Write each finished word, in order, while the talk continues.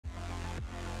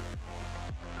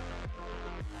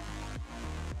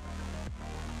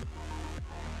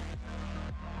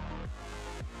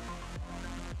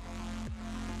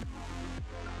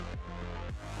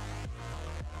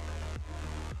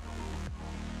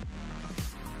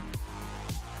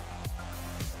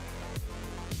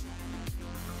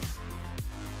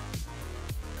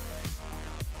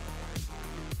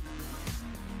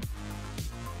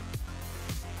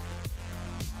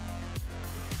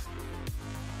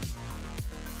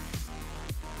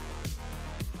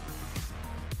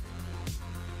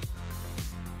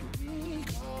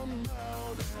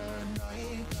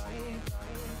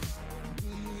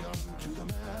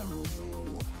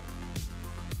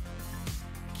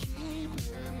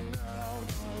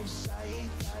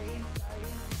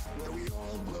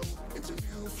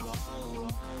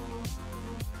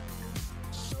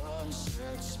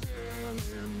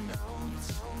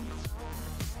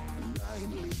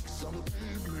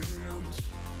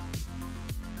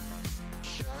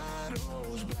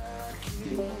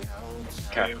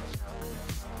Okay.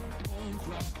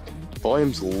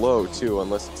 Volume's low too,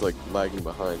 unless it's like lagging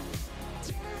behind.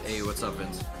 Hey, what's up,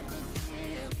 Vince?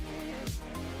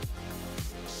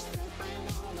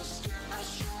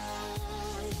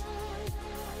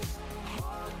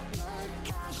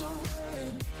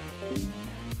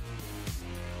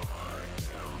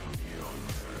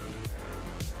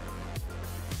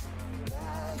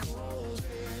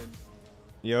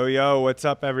 Yo, what's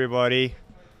up, everybody?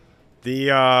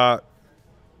 The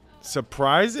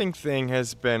surprising thing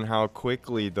has been how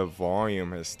quickly the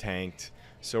volume has tanked.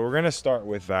 So we're gonna start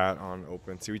with that on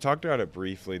OpenSea. We talked about it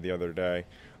briefly the other day,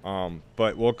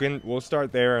 but we'll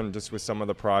start there and just with some of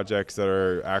the projects that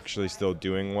are actually still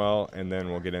doing well, and then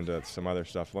we'll get into some other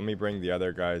stuff. Let me bring the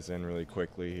other guys in really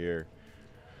quickly here.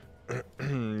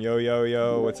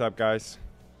 Yo, what's up, guys?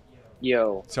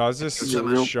 Yo. So I was just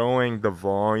showing the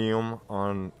volume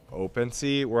on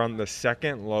OpenSea. We're on the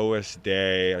second lowest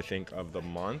day, I think, of the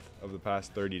month of the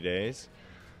past 30 days.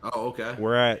 Oh, okay.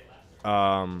 We're at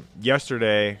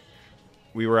yesterday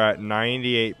we were at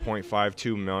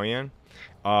 98.52 million.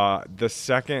 The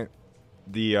second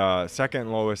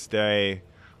lowest day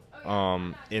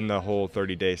in the whole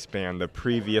 30-day span. The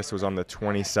previous was on the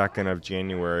 22nd of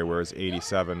January, where it was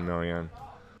 87 million.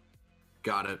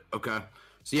 Got it. Okay.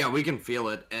 So yeah, we can feel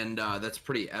it, and that's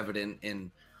pretty evident in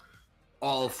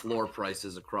all floor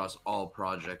prices across all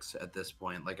projects at this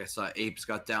point. Like I saw Apes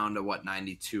got down to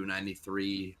 92,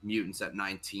 93, Mutants at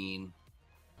 19.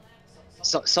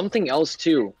 So, something else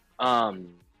too. For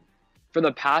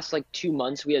the past 2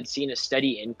 months, we had seen a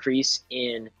steady increase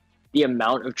in the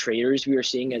amount of traders we were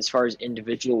seeing as far as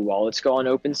individual wallets go on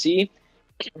OpenSea.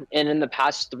 And in the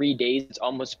past 3 days, it's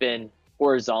almost been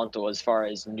horizontal as far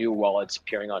as new wallets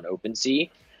appearing on OpenSea.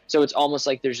 So it's almost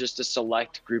like there's just a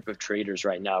select group of traders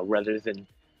right now rather than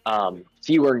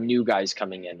fewer new guys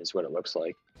coming in is what it looks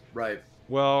like. Right.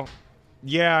 Well,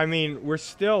 yeah, I mean, we're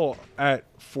still at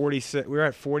 46. We're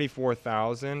at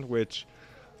 44,000, which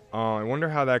I wonder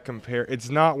how that compares. It's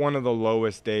not one of the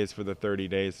lowest days for the 30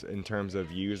 days in terms of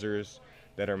users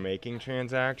that are making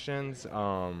transactions.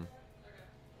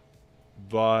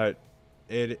 But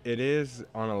it is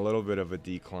on a little bit of a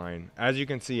decline. As you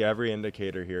can see, every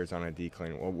indicator here is on a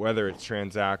decline, whether it's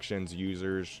transactions,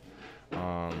 users,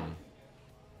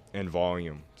 and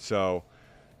volume. So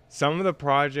some of the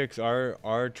projects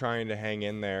are trying to hang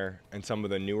in there, and some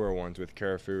of the newer ones with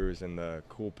Carrefours and the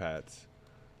Cool Pets.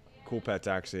 Cool Pets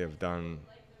actually have done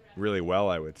really well,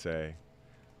 I would say,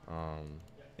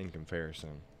 in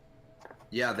comparison.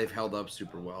 Yeah, they've held up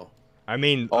super well. I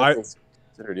mean,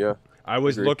 Considered, yeah. I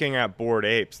was Agreed. looking at Bored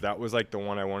Apes. That was the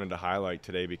one I wanted to highlight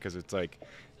today because it's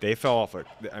they fell off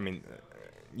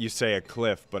you say a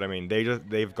cliff, but I mean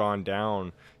they've gone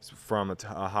down from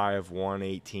a high of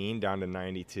 118 down to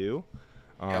 92.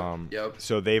 Yep.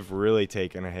 So they've really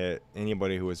taken a hit.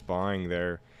 Anybody who was buying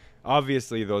there,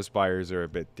 obviously those buyers are a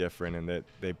bit different in that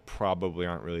they probably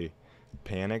aren't really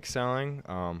panic selling.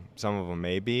 Some of them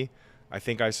may be. I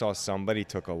think I saw somebody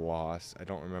took a loss. I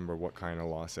don't remember what kind of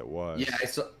loss it was. Yeah, I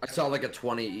saw a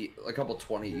couple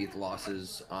 20 ETH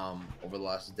losses over the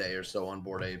last day or so on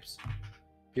Bored Apes.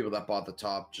 People that bought the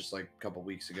top just a couple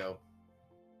weeks ago.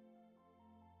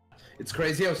 It's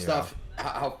crazy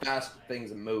how fast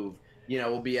things move.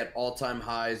 We'll be at all-time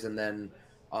highs and then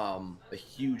a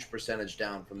huge percentage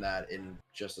down from that in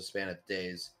just a span of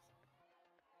days.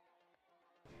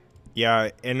 Yeah,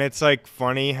 and it's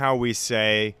funny how we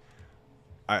say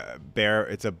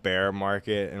it's a bear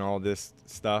market and all this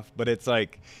stuff, but it's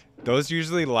those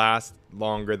usually last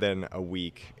longer than a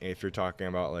week. If you're talking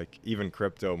about even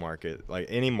crypto market,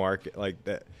 any market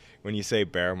that, when you say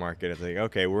bear market, it's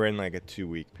okay, we're in a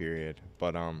 2-week period,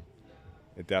 but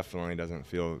it definitely doesn't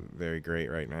feel very great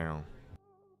right now.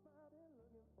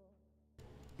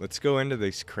 Let's go into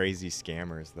these crazy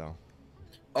scammers though.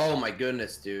 Oh my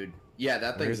goodness, dude. Yeah,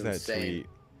 that thing's Where's insane. that tweet?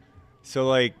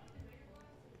 So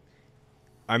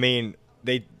I mean,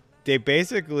 they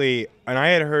basically, and I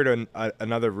had heard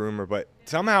another rumor, but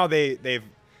somehow they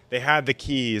had the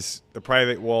keys, the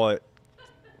private wallet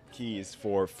keys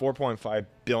for $4.5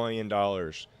 billion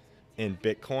in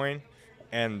Bitcoin,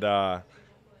 and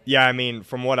yeah, I mean,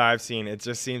 from what I've seen, it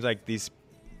just seems like these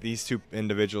two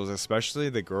individuals, especially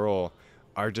the girl,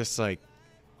 are just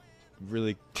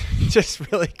really just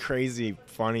really crazy,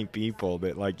 funny people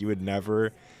that you would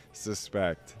never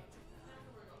suspect.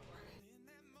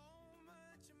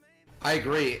 I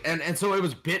agree, and so it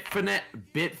was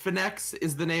Bitfinex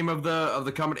is the name of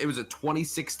the company. It was a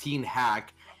 2016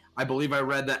 hack. I believe I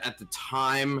read that at the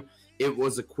time it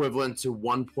was equivalent to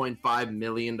 1.5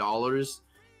 million dollars,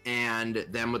 and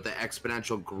then with the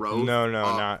exponential growth. No,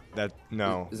 not that.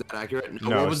 No, is that accurate?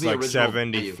 No, what was it's the like original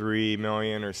 73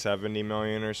 million or 70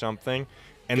 million or something.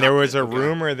 And Got there was it, a okay.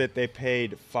 rumor that they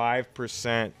paid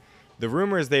 5%. The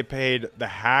rumor is they paid the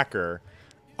hacker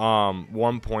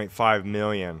 1.5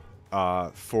 million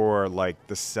for like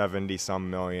the 70 some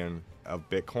million of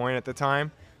Bitcoin at the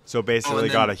time. So basically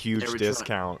then got a they huge were trying-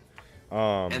 discount.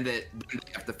 And they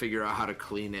have to figure out how to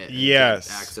clean it. And Yes.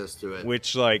 get access to it.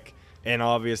 Which like, and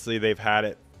obviously they've had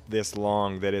it this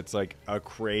long that it's like a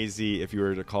crazy, if you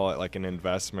were to call it like an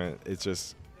investment, it's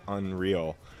just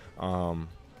unreal.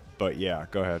 But yeah,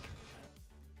 go ahead.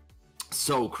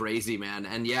 So crazy, man.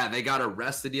 And yeah, they got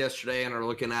arrested yesterday and are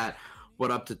looking at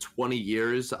up to 20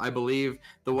 years, I believe.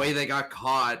 The way they got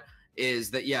caught is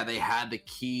that they had the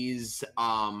keys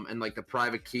and like the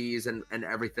private keys and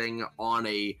everything on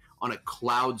a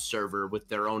cloud server with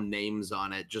their own names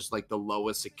on it, just like the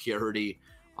lowest security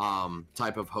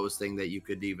type of hosting that you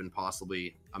could even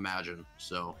possibly imagine.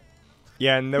 So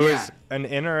yeah, and there was an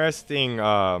interesting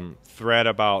thread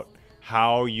about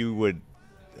how you would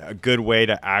a good way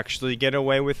to actually get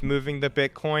away with moving the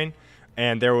Bitcoin.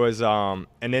 And there was an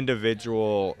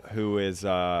individual who is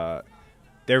they're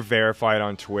verified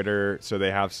on Twitter, so they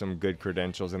have some good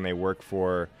credentials, and they work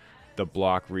for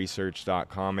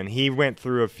theblockresearch.com. And he went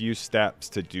through a few steps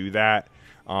to do that.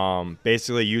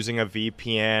 Basically using a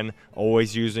VPN,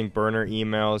 always using burner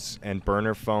emails and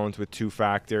burner phones with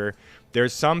two-factor.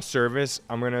 There's some service,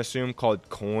 I'm going to assume, called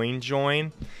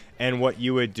CoinJoin. And what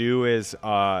you would do is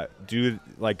send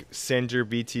your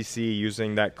BTC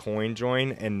using that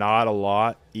CoinJoin and not a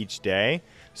lot each day,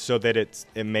 so that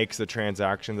it makes the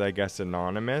transactions, I guess,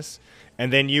 anonymous.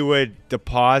 And then you would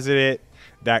deposit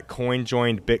that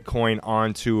CoinJoined Bitcoin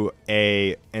onto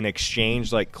an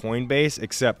exchange like Coinbase,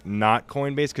 except not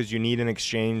Coinbase, because you need an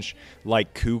exchange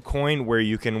like KuCoin where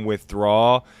you can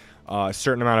withdraw a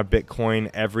certain amount of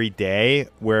Bitcoin every day,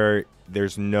 where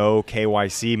there's no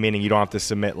KYC, meaning you don't have to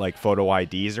submit like photo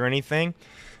IDs or anything.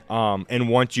 And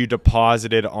once you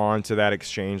deposit it onto that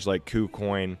exchange like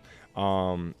KuCoin,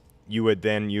 you would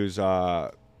then use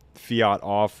a fiat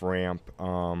off ramp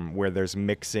where there's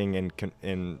mixing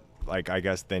and like, I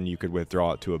guess then you could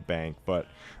withdraw it to a bank. But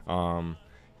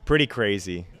pretty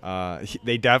crazy.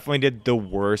 They definitely did the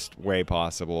worst way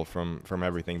possible from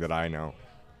everything that I know.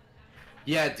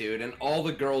 Yeah, dude, and all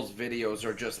the girls' videos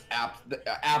are just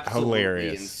absolutely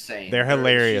hilarious. Insane. They're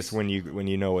hilarious when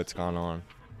you know what's gone on.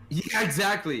 Yeah,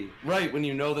 exactly. Right, when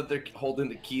you know that they're holding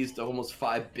the keys to almost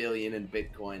 5 billion in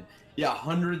Bitcoin. Yeah,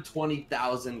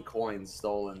 120,000 coins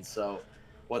stolen. So,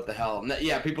 what the hell?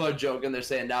 Yeah, people are joking. They're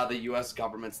saying now the U.S.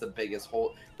 government's the biggest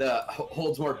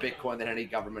holds more Bitcoin than any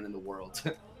government in the world.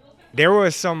 There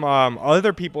was some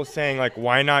other people saying like,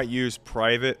 why not use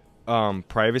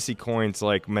privacy coins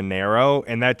like Monero,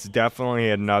 and that's definitely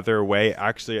another way.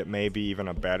 Actually, it may be even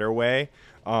a better way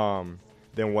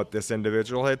than what this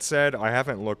individual had said. I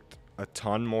haven't looked a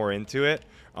ton more into it,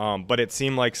 but it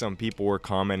seemed like some people were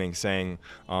commenting saying,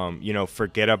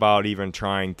 forget about even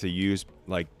trying to use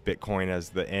like Bitcoin as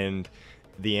the end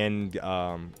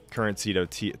currency to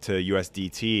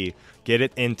USDT. Get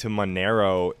it into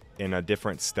Monero in a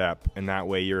different step, and that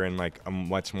way you're in like a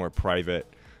much more private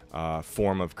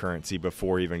form of currency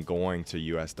before even going to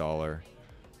US dollar.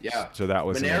 Yeah. So that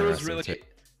was Monero's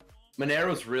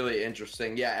really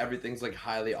interesting. Yeah, everything's like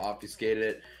highly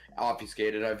obfuscated.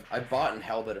 I've bought and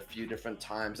held it a few different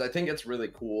times. I think it's really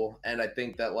cool, and I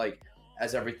think that like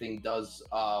as everything does,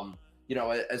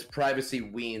 as privacy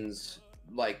weans,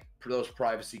 like those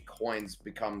privacy coins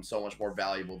become so much more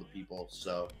valuable to people.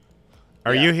 So,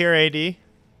 are you here, AD?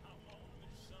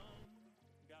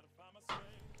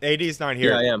 AD's not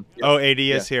here. Yeah, I am. Oh, AD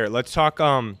is here. Let's talk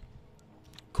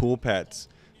Cool Pets,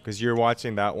 because you're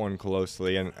watching that one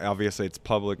closely, and obviously it's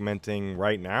public minting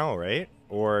right now, right?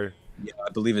 Or Yeah,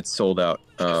 I believe it's sold out.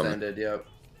 Just ended, yep.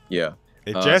 Yeah.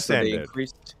 It just so ended.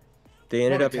 They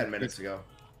ended up 10 minutes ago.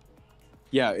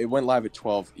 Yeah, it went live at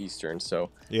 12 Eastern, so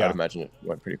Yeah. I'd imagine it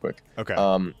went pretty quick.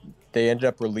 Okay. They ended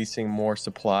up releasing more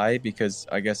supply because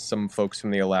I guess some folks from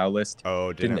the allow list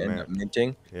didn't end up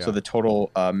minting. Yeah. So the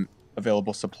total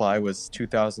available supply was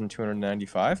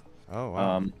 2,295. Oh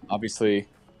wow. Obviously,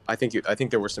 I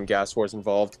think there were some gas wars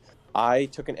involved. I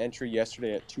took an entry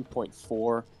yesterday at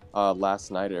 2.4.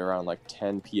 Last night at around like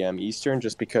 10 p.m. Eastern,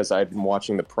 just because I'd been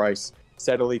watching the price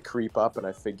steadily creep up, and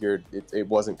I figured it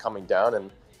wasn't coming down,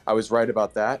 and I was right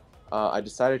about that. I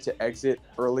decided to exit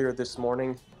earlier this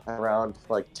morning around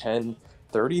like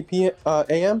 10:30 p.m.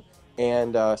 a.m.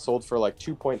 and sold for like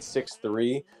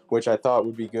 2.63, which I thought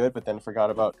would be good, but then forgot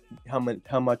about how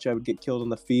much I would get killed on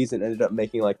the fees and ended up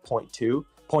making like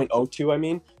 0.02, I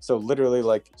mean. So literally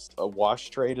like a wash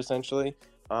trade essentially.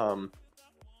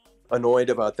 Annoyed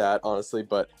about that, honestly,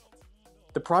 but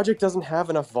the project doesn't have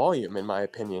enough volume, in my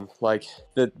opinion. Like,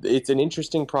 it's an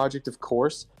interesting project, of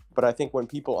course, but I think when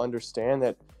people understand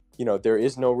that, you know, there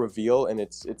is no reveal and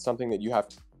it's something that you have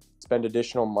to spend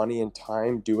additional money and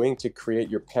time doing to create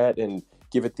your pet and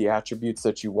give it the attributes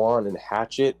that you want and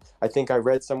hatch it. I think I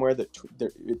read somewhere that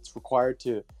it's required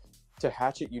to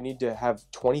hatch it, you need to have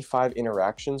 25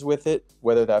 interactions with it,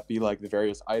 whether that be like the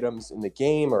various items in the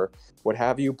game or what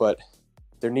have you, but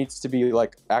there needs to be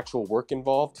like actual work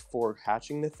involved for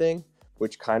hatching the thing,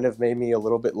 which kind of made me a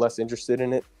little bit less interested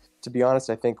in it. To be honest,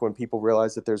 I think when people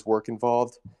realize that there's work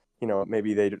involved, you know,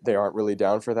 maybe they aren't really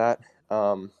down for that.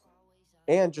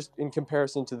 And just in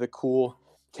comparison to the Cool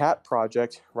Cat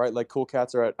project, right? Like Cool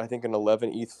Cats are at, I think, an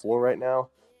 11 ETH floor right now.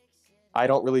 I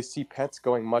don't really see pets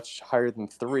going much higher than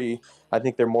 3. I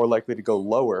think they're more likely to go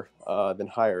lower than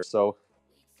higher. So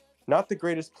not the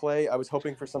greatest play. I was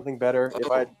hoping for something better.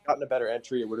 If I had gotten a better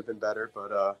entry, it would have been better.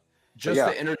 But just yeah.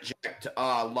 to interject,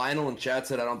 Lionel in chat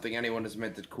said, I don't think anyone has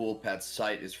meant that Cool Pet's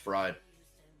site is fried.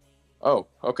 Oh,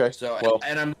 okay. So, well,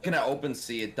 and I'm looking at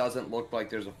OpenSea. It doesn't look like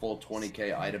there's a full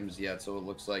 20K items yet. So it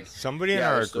looks like somebody in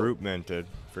our group minted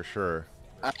for sure.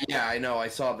 Yeah, I know. I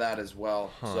saw that as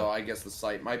well. Huh. So I guess the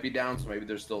site might be down. So maybe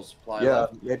there's still supply yeah,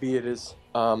 left. maybe it is.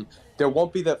 There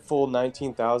won't be that full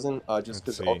 19,000 just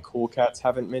because all Cool Cats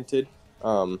haven't minted.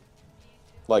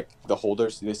 Like the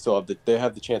holders, they still have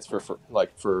the chance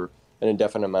for an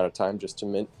indefinite amount of time just to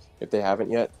mint if they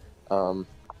haven't yet.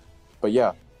 But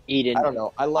yeah, Eden, I don't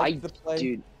know. I like the play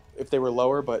dude. If they were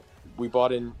lower, but we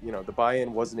bought in. You know, the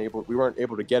buy-in we weren't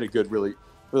able to get a good, really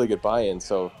good buy-in,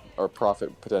 so our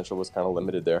profit potential was kind of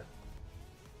limited there.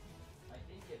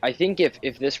 I think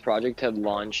if this project had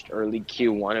launched early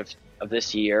Q1 of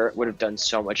this year, it would have done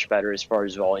so much better as far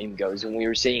as volume goes. And we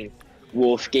were seeing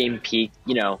Wolf Game peak,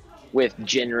 you know, with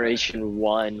Generation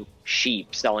 1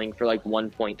 sheep selling for like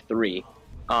 1.3.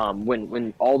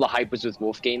 When all the hype was with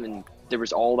Wolf Game and there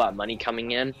was all that money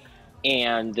coming in,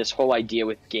 and this whole idea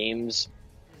with games,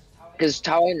 because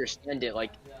how I understand it,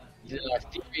 like the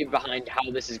theory behind how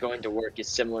this is going to work is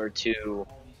similar to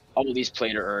all of these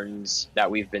play to earns that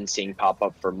we've been seeing pop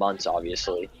up for months,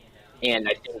 obviously. And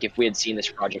I think if we had seen this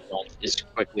project launch as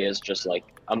quickly as just like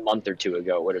a month or two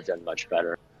ago, it would have done much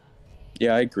better.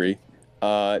 Yeah, I agree.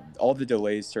 All the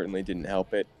delays certainly didn't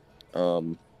help it.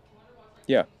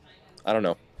 Yeah, I don't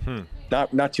know.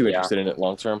 Not too interested in it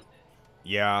long term.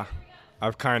 Yeah,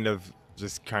 I've kind of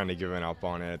given up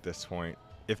on it at this point.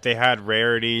 If they had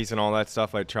rarities and all that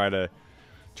stuff, I'd try to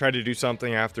do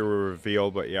something after we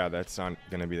reveal. But yeah, that's not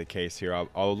going to be the case here.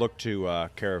 I'll look to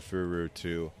Karafuru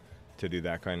to do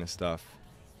that kind of stuff.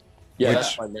 Yeah,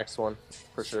 that's my next one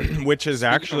for sure. Which is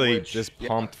actually just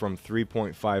pumped from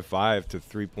 3.55 to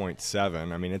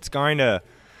 3.7. I mean,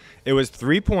 it was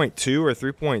 3.2 or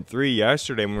 3.3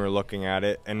 yesterday when we were looking at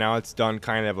it, and now it's done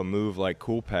kind of a move like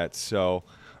Cool Pets. So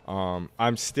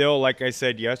I'm still, like I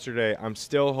said yesterday, I'm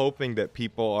still hoping that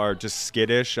people are just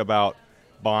skittish about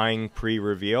buying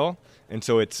pre-reveal, and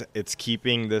so it's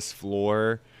keeping this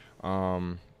floor,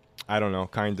 I don't know,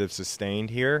 kind of sustained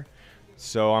here.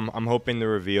 So I'm hoping the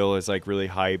reveal is like really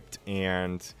hyped,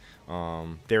 and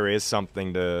there is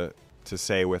something to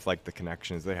say with like the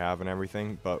connections they have and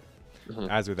everything. But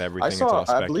as with everything, it's all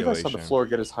speculation. I believe I saw the floor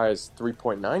get as high as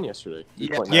 3.9 yesterday.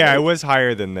 Yeah, it was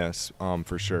higher than this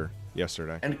for sure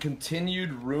yesterday. And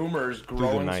continued rumors,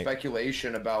 growing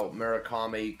speculation about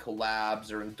Murakami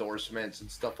collabs or endorsements and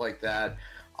stuff like that.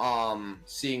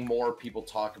 Seeing more people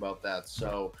talk about that.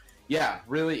 So yeah,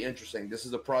 really interesting. This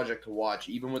is a project to watch,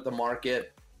 even with the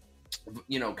market,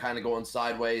 you know, kind of going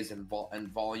sideways and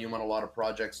volume on a lot of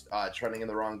projects trending in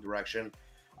the wrong direction.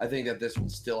 I think that this one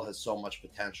still has so much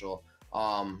potential.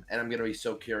 And I'm going to be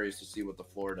so curious to see what the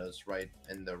floor does right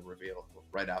in the reveal,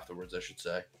 right afterwards, I should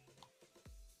say.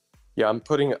 Yeah,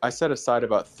 I set aside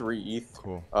about 3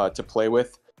 ETH to play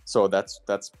with. So that's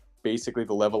basically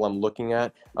the level I'm looking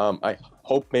at. I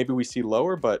hope maybe we see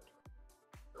lower, but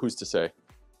who's to say?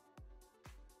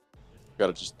 Got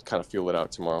to just kind of feel it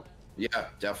out tomorrow. Yeah,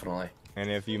 definitely.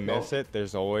 And if you miss it,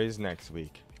 there's always next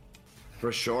week.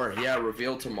 For sure. Yeah,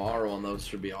 reveal tomorrow, and those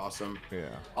should be awesome. Yeah.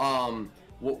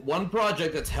 One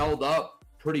project that's held up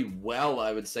pretty well,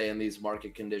 I would say, in these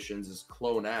market conditions is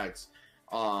Clone X.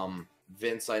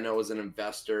 Vince, I know, is an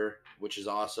investor, which is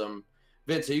awesome.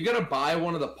 Vince, are you gonna buy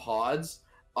one of the pods?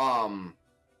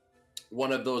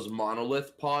 one of those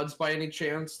monolith pods by any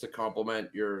chance to complement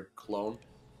your clone?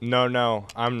 No,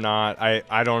 I'm not.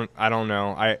 I don't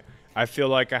know. I feel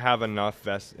like I have enough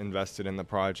invested in the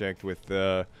project with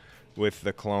the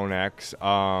Clone X.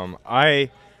 A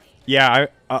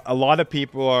lot of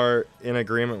people are in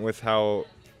agreement with how,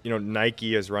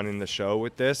 Nike is running the show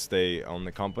with this. They own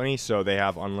the company, so they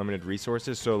have unlimited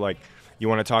resources. So like, you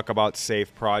want to talk about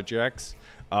safe projects,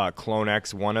 Clone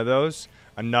X, one of those.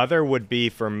 Another would be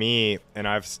for me, and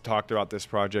I've talked about this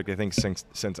project I think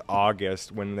since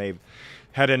August when they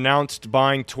had announced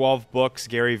buying 12 books.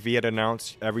 Gary Vee had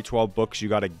announced every 12 books you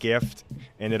got a gift.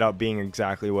 Ended up being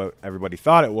exactly what everybody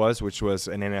thought it was, which was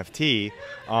an NFT.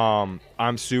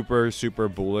 I'm super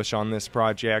bullish on this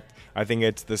project. I think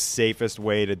it's the safest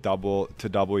way to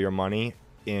double your money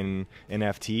in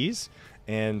NFTs.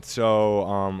 And so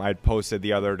I'd posted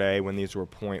the other day when these were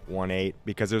 0.18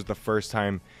 because it was the first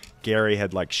time Gary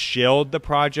had like shilled the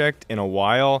project in a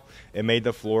while. It made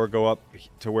the floor go up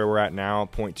to where we're at now,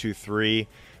 0.23.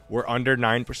 We're under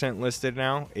 9% listed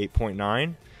now,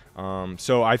 8.9.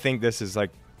 So I think this is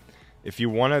like, if you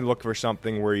want to look for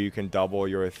something where you can double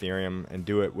your Ethereum and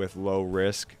do it with low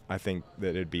risk, I think that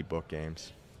it'd be Book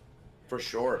Games. For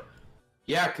sure.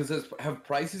 Yeah, because have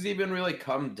prices even really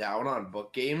come down on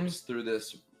Book Games through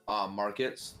this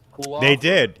market's cool off? They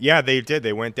did. Yeah, they did.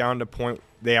 They went down to point.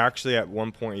 They actually at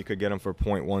one point you could get them for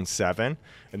 0.17,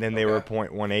 and then they were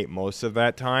 0.18 most of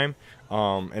that time.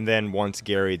 And then once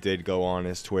Gary did go on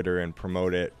his Twitter and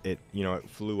promote it, it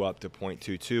flew up to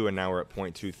 0.22, and now we're at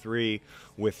 0.23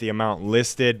 with the amount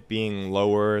listed being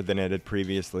lower than it had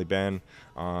previously been.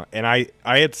 And I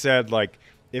had said, like,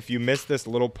 if you miss this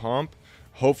little pump,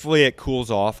 hopefully it cools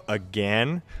off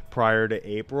again prior to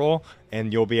April,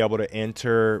 and you'll be able to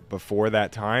enter before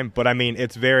that time. But I mean,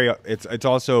 it's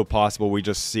also possible we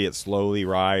just see it slowly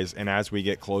rise, and as we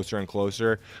get closer and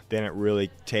closer, then it really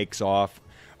takes off.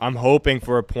 I'm hoping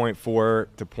for a 0.4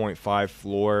 to 0.5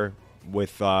 floor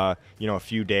with a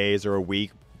few days or a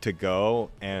week to go,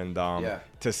 and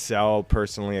to sell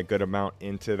personally a good amount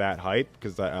into that hype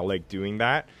because I like doing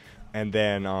that. And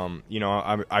then,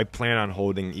 I plan on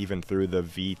holding even through the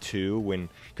V2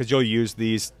 because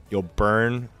you'll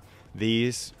burn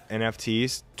these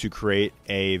NFTs to create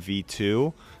a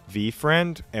V2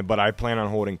 V-friend, but I plan on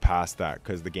holding past that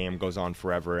because the game goes on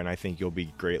forever, and I think you'll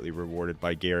be greatly rewarded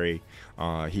by Gary.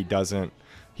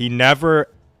 He never,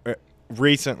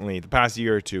 recently, the past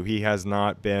year or two, he has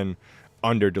not been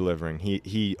under-delivering.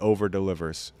 He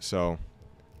over-delivers, so.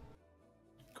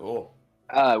 Cool.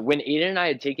 When Aiden and I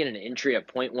had taken an entry at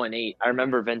 0.18, I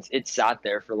remember Vince, it sat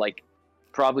there for like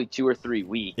probably 2 or 3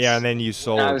 weeks. Yeah, and then you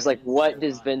sold. And I was like, what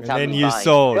does Vince have And then me you buying?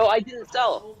 sold. No, I didn't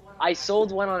sell. I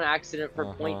sold one on accident for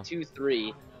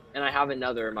 0.23, and I have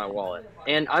another in my wallet.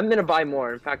 And I'm going to buy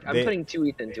more. In fact, I'm putting 2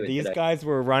 ETH into it These today. guys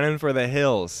were running for the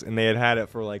hills, and they had it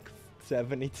for like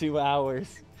 72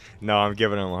 hours. No, I'm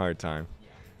giving them a hard time.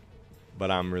 But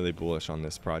I'm really bullish on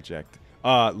this project.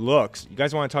 Looks. You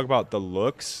guys want to talk about the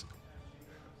looks?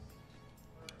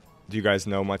 Do you guys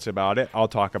know much about it? I'll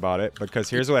talk about it because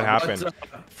here's what happened.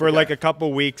 For like a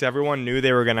couple weeks, everyone knew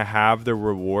they were going to have the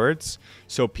rewards.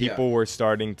 So people were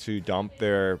starting to dump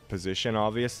their position,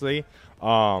 obviously.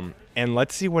 And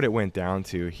let's see what it went down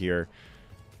to here.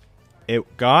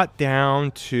 It got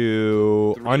down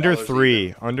to under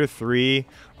three.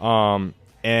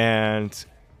 And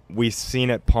we've seen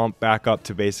it pump back up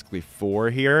to basically 4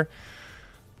 here.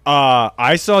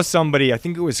 I saw somebody, I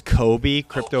think it was Crypto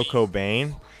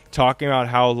Cobain, talking about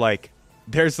how like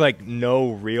there's like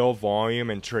no real volume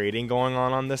and trading going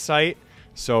on the site.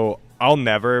 So I'll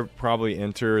never probably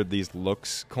enter these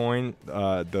Looks coin,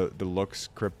 the Looks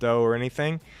crypto or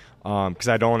anything, because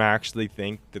I don't actually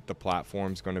think that the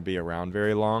platform's going to be around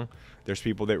very long. There's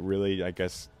people that really, I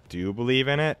guess, do believe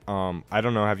in it. I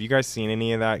don't know. Have you guys seen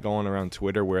any of that going around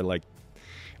Twitter where like,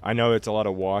 I know it's a lot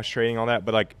of wash trading, all that,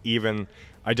 but like even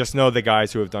I just know the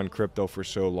guys who have done crypto for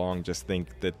so long just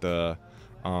think that the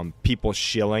people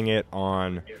shilling it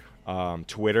on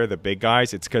Twitter, the big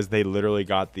guys, it's because they literally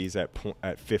got these at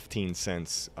 15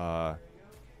 cents.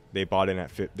 They bought in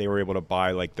they were able to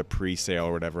buy like the pre-sale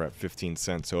or whatever at 15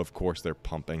 cents. So of course they're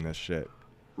pumping this shit.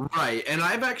 Right, and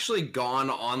I've actually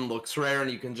gone on LooksRare,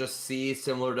 and you can just see,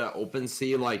 similar to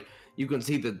OpenSea, like you can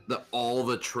see all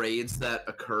the trades that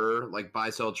occur, like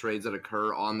buy-sell trades that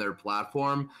occur on their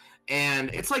platform. And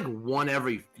it's like one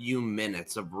every few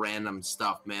minutes of random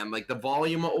stuff, man. Like the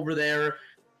volume over there,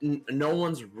 no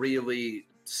one's really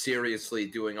seriously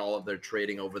doing all of their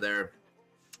trading over there.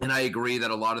 And I agree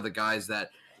that a lot of the guys that,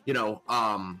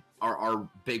 are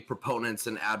big proponents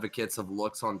and advocates of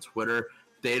Looks on Twitter,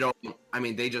 they don't. I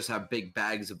mean, they just have big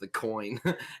bags of the coin,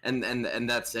 and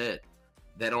that's it.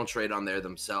 They don't trade on there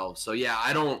themselves. So yeah,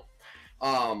 I don't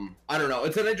know.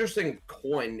 It's an interesting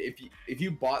coin. If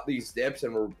you bought these dips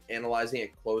and were analyzing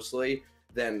it closely,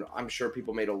 then I'm sure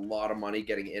people made a lot of money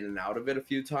getting in and out of it a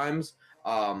few times.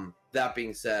 That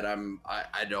being said,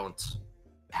 I don't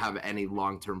have any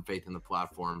long-term faith in the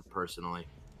platform personally.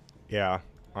 Yeah,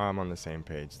 I'm on the same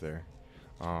page there.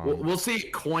 We'll see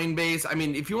Coinbase. I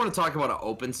mean, if you want to talk about an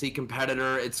OpenSea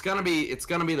competitor, it's gonna be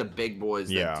the big boys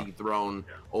that dethrone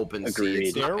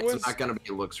OpenSea. It's not gonna be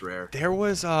LooksRare. There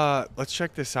was let's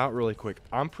check this out really quick.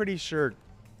 I'm pretty sure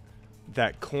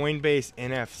that Coinbase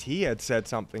NFT had said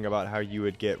something about how you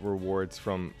would get rewards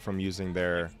from using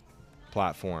their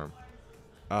platform.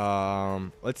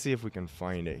 Let's see if we can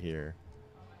find it here.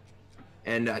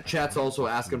 And chat's also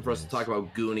asking for us to talk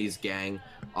about Goonies Gang,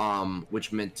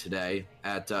 which mint today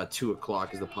at 2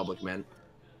 o'clock is the public mint.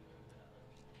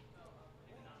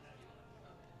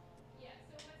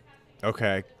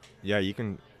 Okay. Yeah, you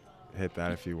can hit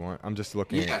that if you want. I'm just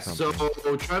looking at something.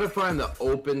 So try to find the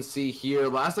OpenSea here.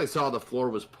 Last I saw, the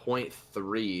floor was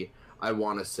 0.3, I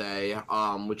want to say,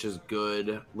 which is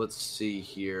good. Let's see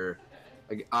here.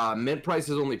 Mint price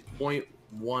is only 0.15.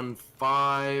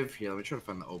 Here, let me try to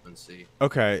find the OpenSea.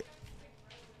 Okay.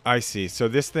 I see. So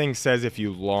this thing says if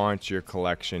you launch your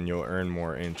collection, you'll earn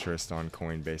more interest on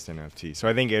Coinbase NFT. So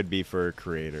I think it'd be for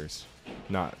creators,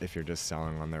 not if you're just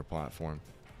selling on their platform.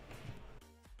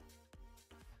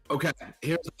 Okay,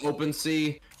 here's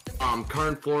OpenSea.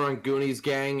 Current floor on Goonies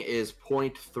Gang is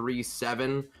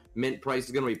 0.37. Mint price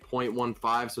is going to be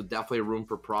 0.15, so definitely a room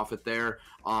for profit there.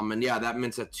 And yeah, that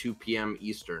mints at 2 p.m.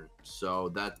 Eastern. So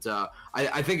that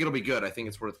I think it'll be good. I think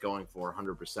it's worth going for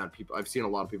 100%. I've seen a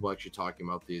lot of people actually talking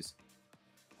about these.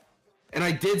 And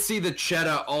I did see the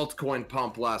Cheddar altcoin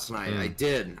pump last night. I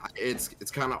did. It's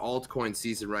kind of altcoin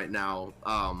season right now,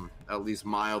 at least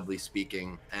mildly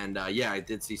speaking. And yeah, I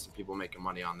did see some people making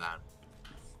money on that.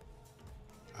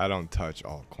 I don't touch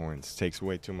altcoins. It takes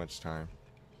way too much time.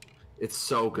 It's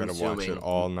so consuming. Gotta watch it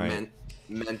all night.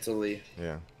 Mentally.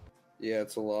 Yeah. Yeah,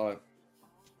 it's a lot.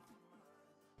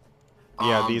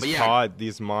 Yeah,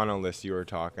 these monoliths you were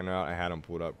talking about, I had them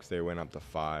pulled up because they went up to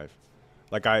 5.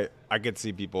 Like I could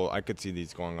see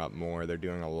these going up more. They're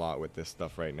doing a lot with this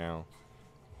stuff right now.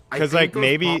 Because like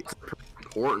maybe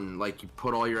important, like you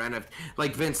put all your NFT.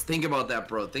 Like Vince, think about that,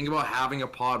 bro. Think about having a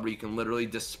pod where you can literally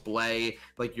display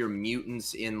like your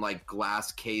mutants in like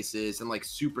glass cases and like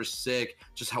super sick,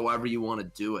 just however you want to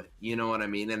do it. You know what I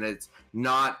mean? And it's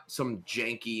not some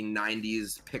janky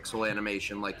 90s pixel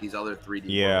animation like these other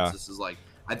 3D worlds. This is like,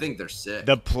 I think they're sick.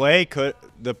 The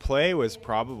play was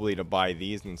probably to buy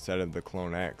these instead of the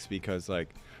Clone X because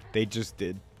like they just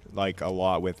did like a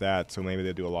lot with that, so maybe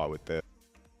they do a lot with this.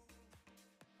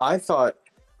 I thought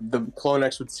the Clone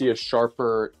X would see a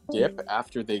sharper dip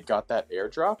after they got that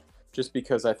airdrop, just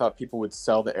because I thought people would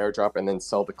sell the airdrop and then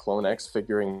sell the Clone X,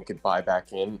 figuring they could buy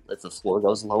back in if the floor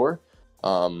goes lower.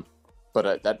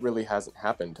 But that really hasn't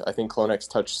happened. I think Clone X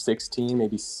touched 16,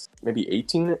 maybe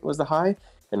 18 was the high,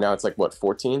 and now it's like, what,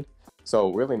 14?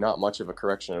 So really not much of a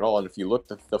correction at all. And if you look,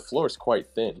 the floor is quite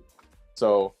thin.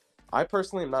 So I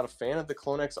personally am not a fan of the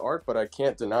Clone X art, but I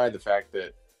can't deny the fact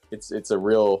that it's a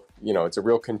real, it's a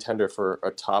real contender for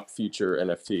a top future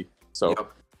NFT. So yep.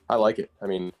 I like it. I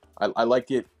mean, I like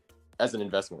it as an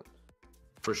investment.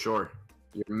 For sure.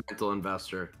 You're a mental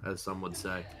investor, as some would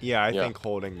say. Yeah, I think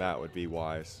holding that would be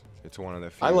wise. It's one of the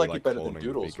few I like it better than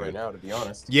Doodles right now, to be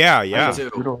honest. Yeah.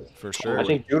 For sure. I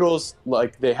think Doodles,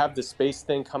 like, they have the space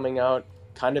thing coming out,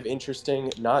 kind of interesting.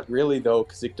 Not really, though,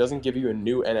 because it doesn't give you a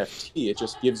new NFT. It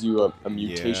just gives you a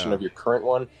mutation of your current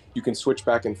one. You can switch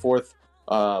back and forth.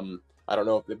 I don't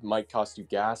know if it might cost you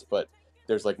gas, but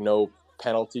there's like no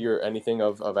penalty or anything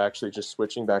of actually just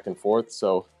switching back and forth.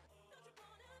 So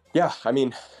yeah, I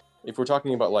mean, if we're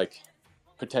talking about like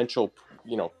potential,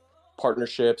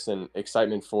 partnerships and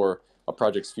excitement for a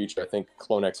project's future, I think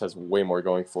Clone X has way more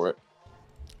going for it.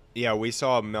 Yeah, we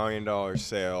saw $1 million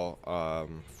sale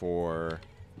for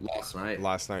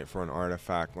last night for an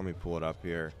artifact. Let me pull it up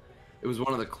here. It was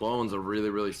one of the clones, a really,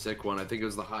 really sick one. I think it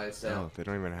was the highest sale. Oh, they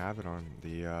don't even have it on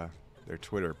their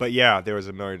Twitter. But yeah, there was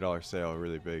 $1 million sale,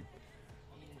 really big.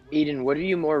 Eden, what are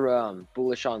you more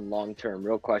bullish on long term?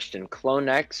 Real question: Clone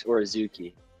X or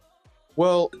Azuki?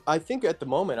 Well, I think at the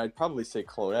moment I'd probably say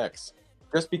Clone X,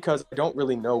 just because I don't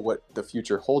really know what the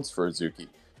future holds for Azuki.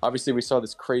 Obviously, we saw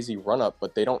this crazy run up,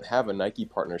 but they don't have a Nike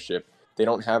partnership. They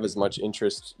don't have as much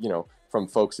interest, from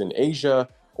folks in Asia.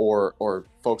 Or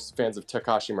folks, fans of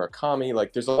Takashi Murakami.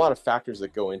 Like, there's a lot of factors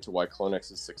that go into why Clone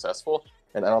X is successful,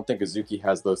 and I don't think Azuki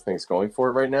has those things going for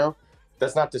it right now.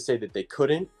 That's not to say that they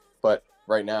couldn't, but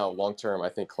right now, long term, I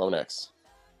think Clonex.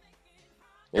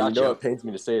 And Gotcha. it pains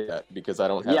me to say that because I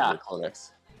don't have any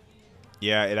Clonex.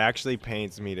 Yeah, it actually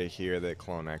pains me to hear that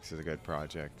CloneX is a good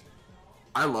project.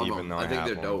 I love Even them. though I I think have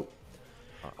they're one.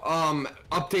 dope.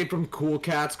 Update from Cool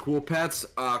Cats, Cool Pets.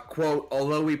 Quote,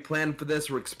 although we planned for this,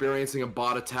 we're experiencing a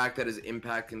bot attack that is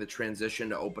impacting the transition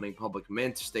to opening public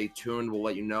mint. Stay tuned. We'll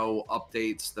let you know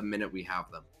updates the minute we have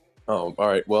them. Oh, all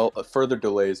right. Well, further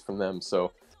delays from them,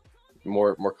 so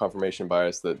more confirmation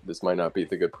bias that this might not be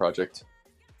the good project.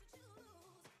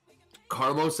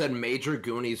 Carlos said Major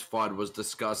Goonies FUD was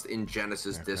discussed in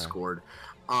Genesis Discord.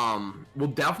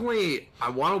 Well, definitely, I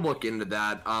want to look into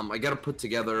that. I got to put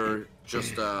together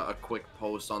just a quick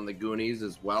post on the Goonies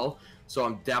as well. So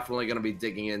I'm definitely going to be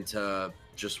digging into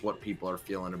just what people are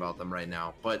feeling about them right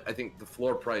now. But I think the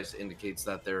floor price indicates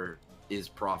that there is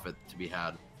profit to be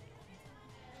had.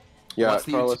 Yeah,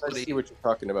 Carlos, I see what you're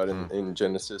talking about in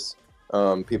Genesis.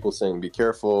 People saying be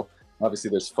careful. Obviously,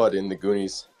 there's FUD in the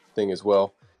Goonies thing as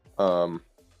well.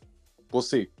 We'll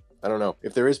see. I don't know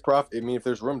if there is profit. I mean, if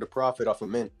there's room to profit off of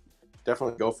mint,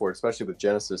 definitely go for it. Especially with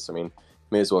Genesis. I mean,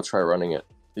 may as well try running it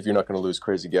if you're not going to lose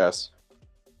crazy gas.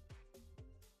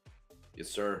 Yes,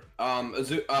 sir.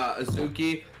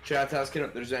 Azuki, chat's asking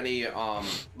if there's any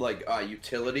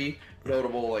utility,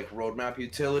 notable like roadmap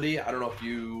utility. I don't know if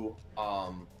you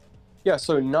Yeah,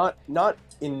 so not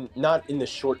in the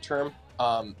short term.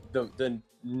 The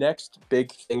next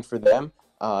big thing for them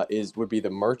would be the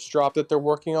merch drop that they're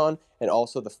working on, and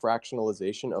also the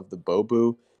fractionalization of the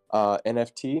Bobu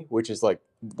NFT, which is like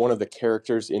one of the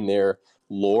characters in their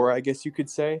lore, I guess you could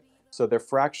say. So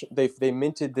they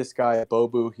minted this guy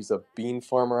Bobu. He's a bean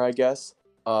farmer, I guess,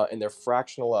 and they're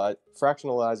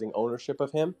fractionalizing ownership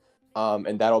of him,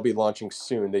 and that'll be launching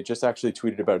soon. They just actually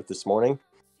tweeted about it this morning.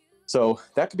 So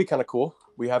that could be kind of cool.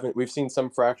 We've seen some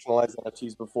fractionalized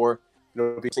NFTs before.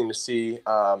 It'll be interesting to see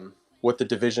what the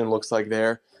division looks like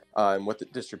there, and what the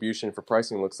distribution for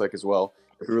pricing looks like as well.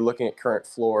 If we were looking at current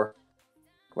floor,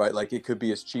 right, like it could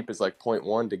be as cheap as like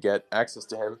 0.1 to get access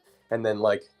to him, and then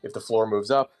like if the floor moves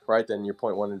up, right, then your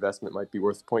 0.1 investment might be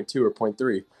worth 0.2 or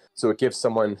 0.3. So it gives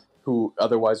someone who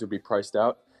otherwise would be priced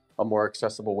out a more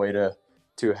accessible way to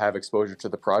have exposure to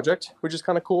the project, which is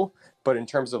kind of cool. But in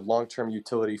terms of long-term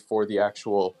utility for the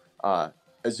actual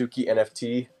Azuki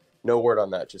NFT, no word on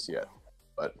that just yet.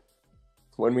 But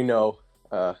when we know,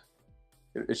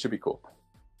 it should be cool.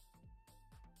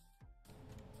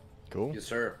 Cool. Yes,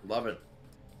 sir. Love it.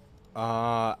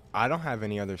 I don't have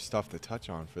any other stuff to touch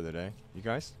on for the day. You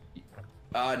guys?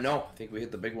 No. I think we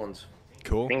hit the big ones.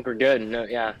 Cool. I think we're good. No,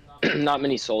 yeah, not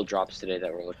many soul drops today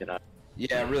that we're looking at.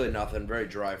 Yeah, really nothing. Very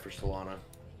dry for Solana.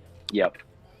 Yep.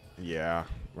 Yeah,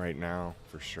 right now,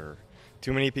 for sure.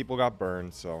 Too many people got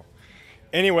burned, so.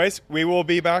 Anyways, we will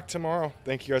be back tomorrow.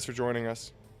 Thank you guys for joining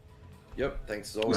us. Yep. Thanks as always.